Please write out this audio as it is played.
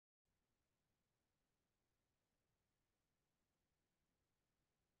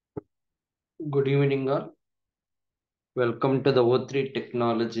Good evening, all. Welcome to the O3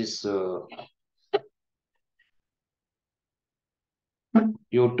 Technologies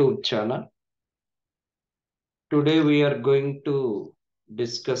YouTube channel. Today we are going to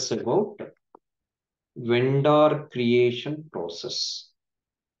discuss about vendor creation process.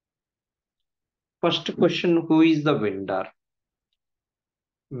 First question, who is the vendor?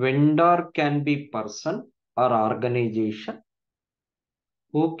 Vendor can be person or organization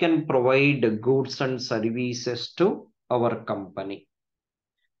who can provide goods and services to our company.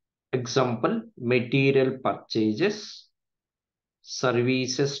 Example, material purchases,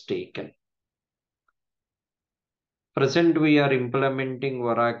 services taken. Present, we are implementing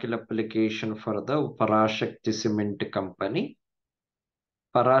Oracle application for the Parashakti Cement Company.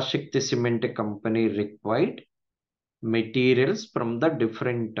 Parashakti Cement Company required materials from the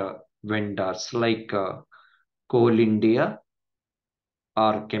different vendors like Coal India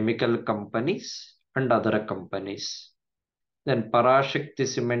or chemical companies and other companies. Then Parashakti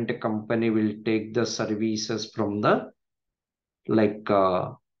Cement Company will take the services from the like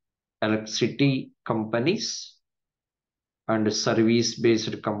electricity companies and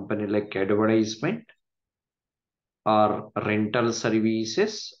service-based company like advertisement or rental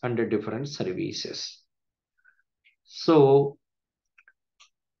services and different services. So,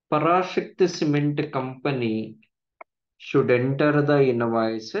 Parashakti Cement Company should enter the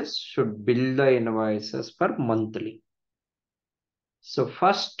invoices, should bill the invoices per monthly. So,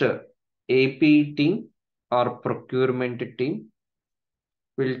 first AP team or procurement team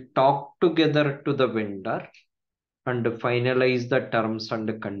will talk together to the vendor and finalize the terms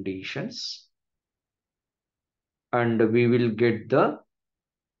and conditions. And we will get the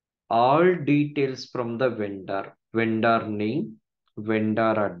all details from the vendor, vendor name,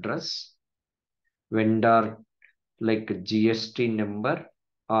 vendor address, vendor like GST number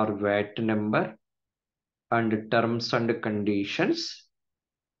or VAT number, and terms and conditions.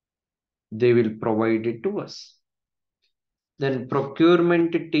 They will provide it to us. Then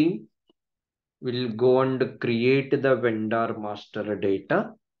procurement team will go and create the vendor master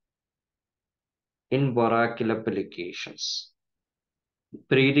data in Oracle applications.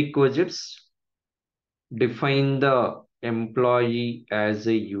 Prerequisites: define the employee as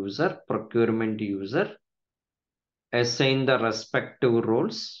a user, procurement user, assign the respective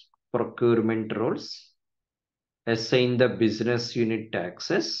roles, procurement roles, assign the business unit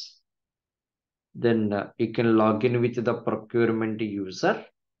access. Then you can log in with the procurement user,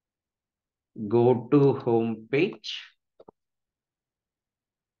 go to home page,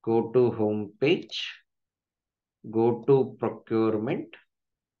 go to procurement.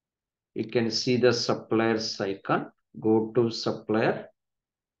 You can see the suppliers icon, go to supplier.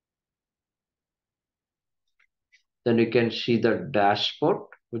 Then you can see the dashboard,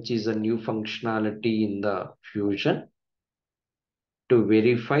 which is a new functionality in the Fusion. To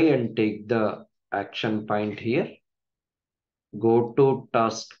verify and take the action point here, go to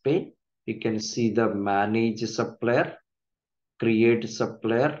task pane. You can see the manage supplier, create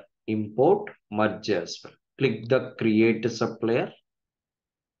supplier, import, merge as well. Click the create supplier.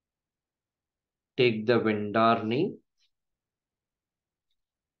 Take the vendor name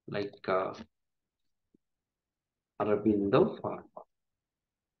like Arabindo Pharma.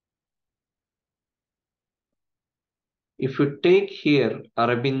 If you take here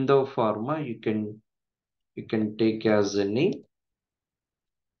Arabindo Pharma, you can take as a name.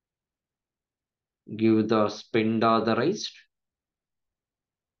 Give the spend authorized.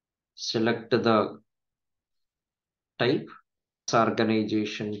 Select the type,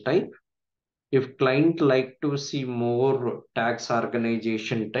 organization type. If client like to see more tax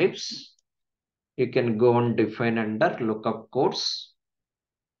organization types, you can go and define under lookup codes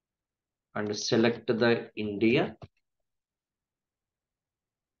and select the India.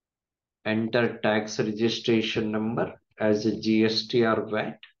 Enter tax registration number as a GST or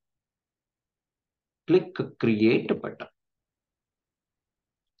VAT. Click create button.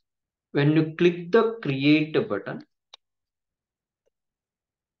 When you click the create button,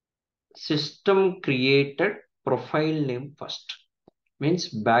 system created profile name first.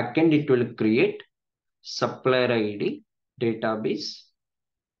 Means backend it will create supplier ID database.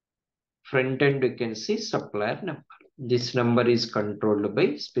 Front end you can see supplier number. This number is controlled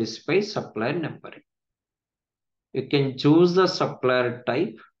by specify supplier number. You can choose the supplier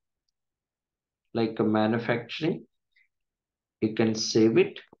type like a manufacturing. You can save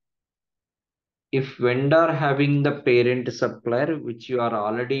it. If vendor having the parent supplier which you are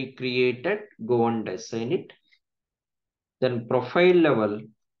already created, go and assign it. Then profile level,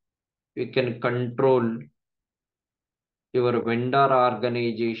 you can control your vendor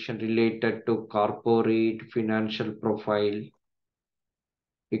organization related to corporate financial profile.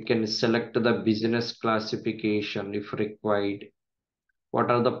 You can select the business classification if required. What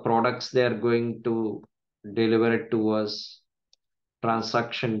are the products they are going to deliver it to us?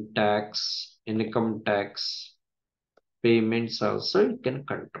 Transaction tax, income tax, payments also you can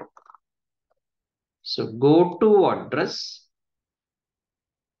control. So go to address,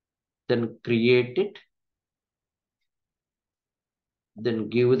 then create it, then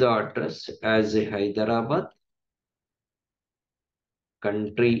give the address as a Hyderabad,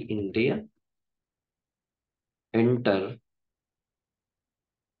 country India, enter,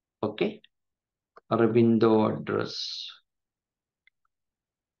 okay, Arabindo address,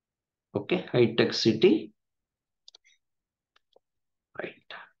 okay, high tech city, right.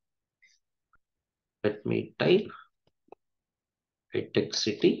 Let me type high tech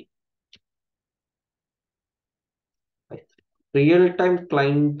city, right. Real-time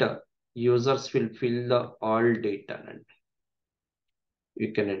client users will fill the all data and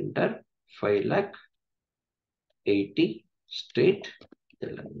you can enter 5 lakh 80 state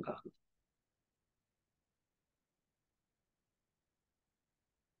Telangana.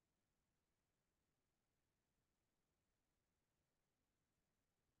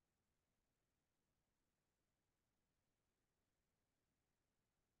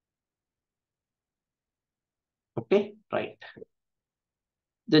 Okay, right.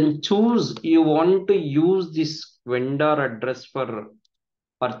 Then choose you want to use this vendor address for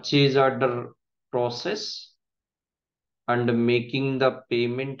purchase order process and making the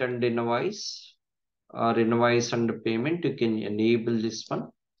payment and invoice or invoice and payment. You can enable this one.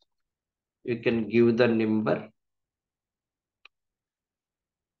 You can give the number,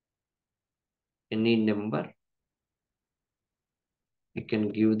 any number. You can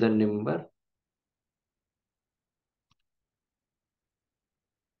give the number,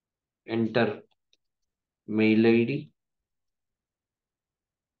 enter mail ID,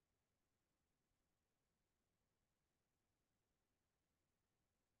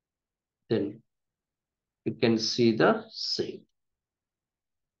 then you can see the same.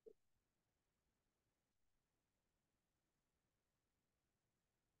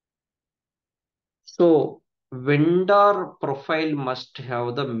 So vendor profile must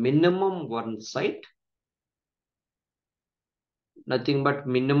have the minimum one site, nothing but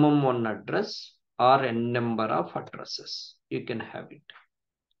minimum one address or n number of addresses. You can have it.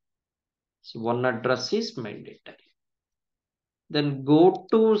 So one address is mandatory. Then go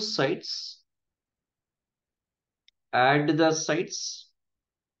to sites, add the sites,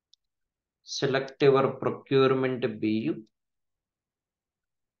 select your procurement BU,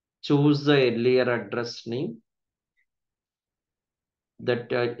 choose the earlier address name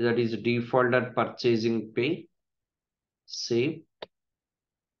that is defaulted purchasing pay, save,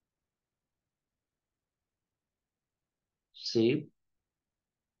 save.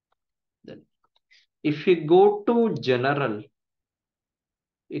 Then if you go to general,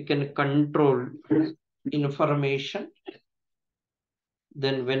 you can control information.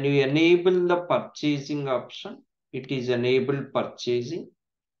 Then when you enable the purchasing option, it is enabled purchasing.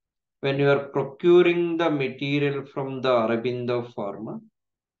 When you are procuring the material from the Aurobindo farmer,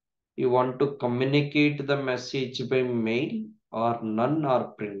 you want to communicate the message by mail or none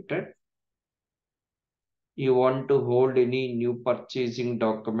are printed. You want to hold any new purchasing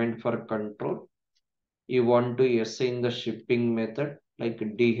document for control. You want to assign the shipping method like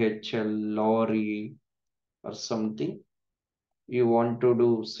DHL, lorry or something. You want to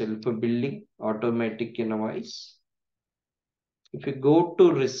do self-billing, automatic invoice. If you go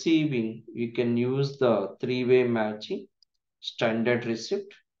to receiving, you can use the three-way matching, standard receipt,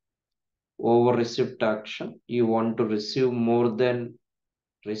 over receipt action. You want to receive more than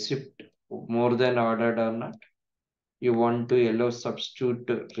receipt, more than ordered or not. You want to allow substitute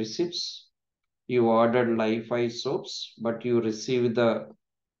receipts. You ordered Li-Fi soaps, but you receive the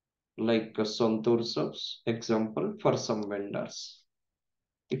like Santur soaps, example for some vendors.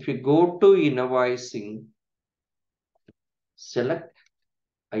 If you go to invoicing, select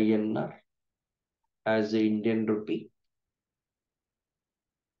INR as a Indian rupee.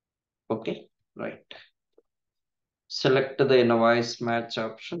 Okay, right. Select the invoice match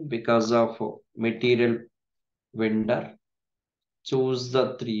option because of material vendor. Choose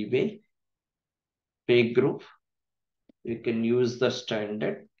the three-way pay group. You can use the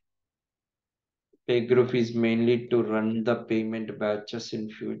standard. Pay group is mainly to run the payment batches in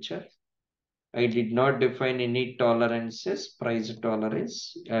future. I did not define any tolerances, price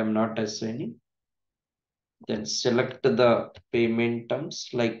tolerance. I am not assigning. Then select the payment terms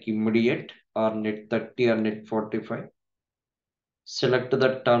like immediate or net 30 or net 45. Select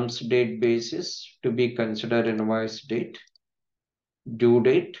the terms date basis to be considered invoice date, due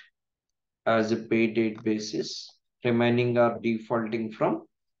date as a pay date basis, remaining or defaulting from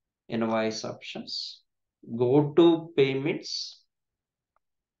invoice options. Go to payments,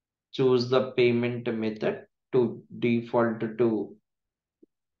 choose the payment method to default to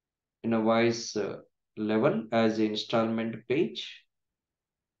invoice level as installment page.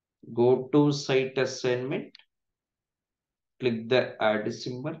 Go to site assignment, click the add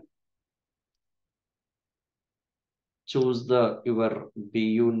symbol, choose your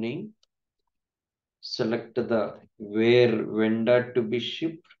BU name, select the where vendor to be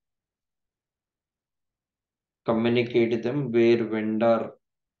shipped, communicate them where vendor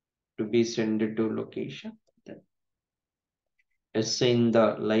to be sent to location, then assign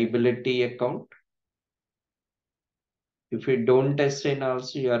the liability account. If you don't assign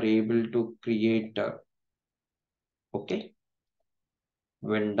also, you are able to create okay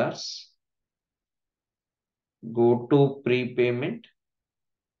vendors. Go to prepayment,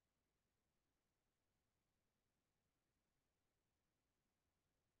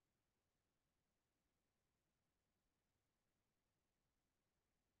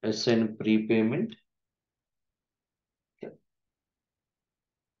 assign prepayment,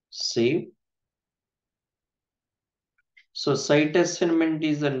 save. So site assignment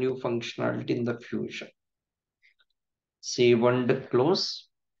is a new functionality in the future. Save and close.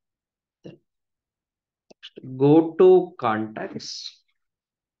 Then go to contacts,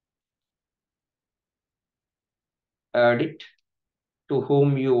 add it to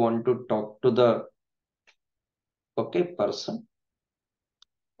whom you want to talk to the okay person.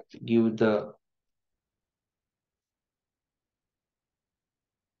 Give the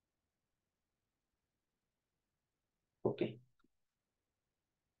okay.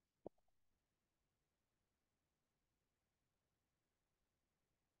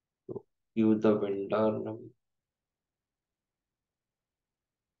 So give the vendor name,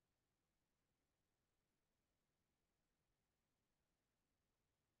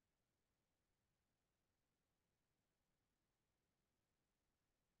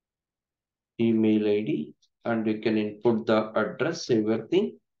 email ID, and you can input the address,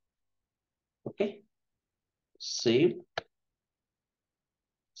 everything. Okay. Save,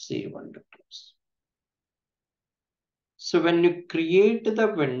 save and close. So when you create the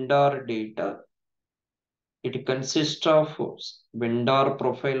vendor data, it consists of vendor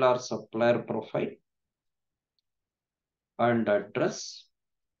profile or supplier profile and address,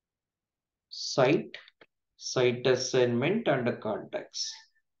 site, site assignment and contacts.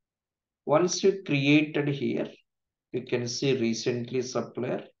 Once you created here, you can see recently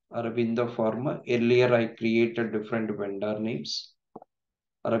supplier Aravindo Pharma. Earlier I created different vendor names.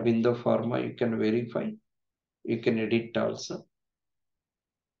 Aravindo Pharma, you can verify. You can edit also.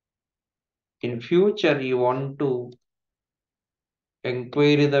 In future, you want to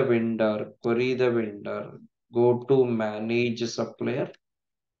inquire the vendor, query the vendor, go to manage supplier,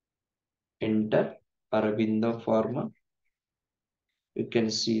 enter Aravindo Pharma. You can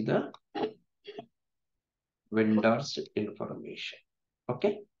see the vendor's information.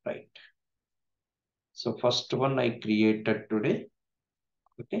 Okay, right. So first one I created today.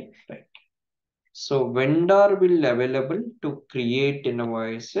 Okay, right. So vendor will available to create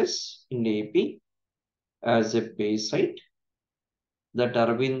invoices in AP as a pay site that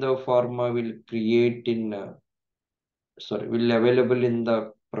Aravindo Pharma will create in will available in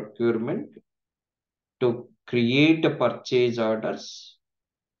the procurement to create purchase orders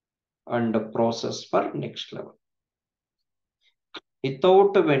and process for next level.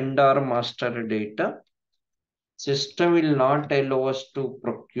 Without vendor master data, system will not allow us to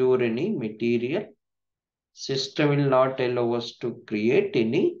procure any material. System will not allow us to create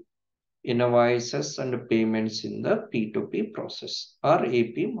any invoices and payments in the P2P process or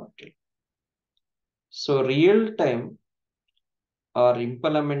AP module. So real time or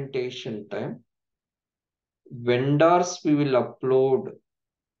implementation time, vendors we will upload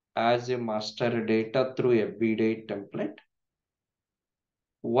as a master data through everyday template.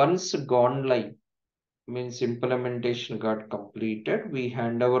 Once gone live, means implementation got completed, we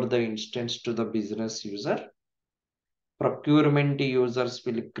hand over the instance to the business user. Procurement users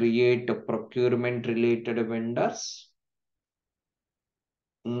will create procurement related vendors.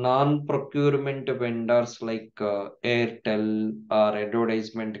 Non-procurement vendors like Airtel or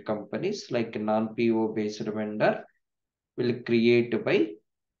advertisement companies like non-PO based vendor will create by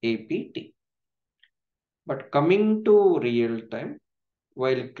APT. But coming to real time,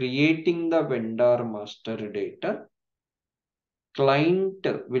 while creating the vendor master data, client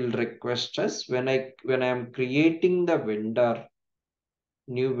will request us when I am creating the vendor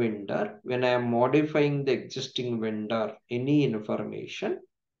new vendor, when I am modifying the existing vendor, any information,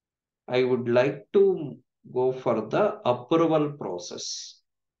 I would like to go for the approval process.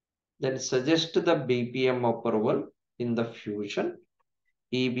 Then suggest the BPM approval in the fusion,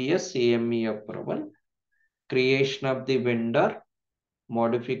 EBS AME approval, creation of the vendor,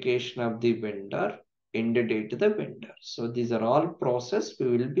 modification of the vendor, end date the vendor. So these are all process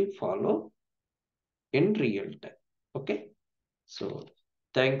we will be follow in real time. Okay. So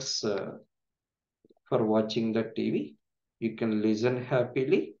thanks for watching the TV. You can listen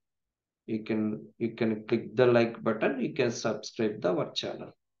happily. You can click the like button. You can subscribe the our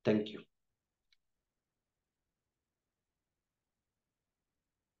channel. Thank you.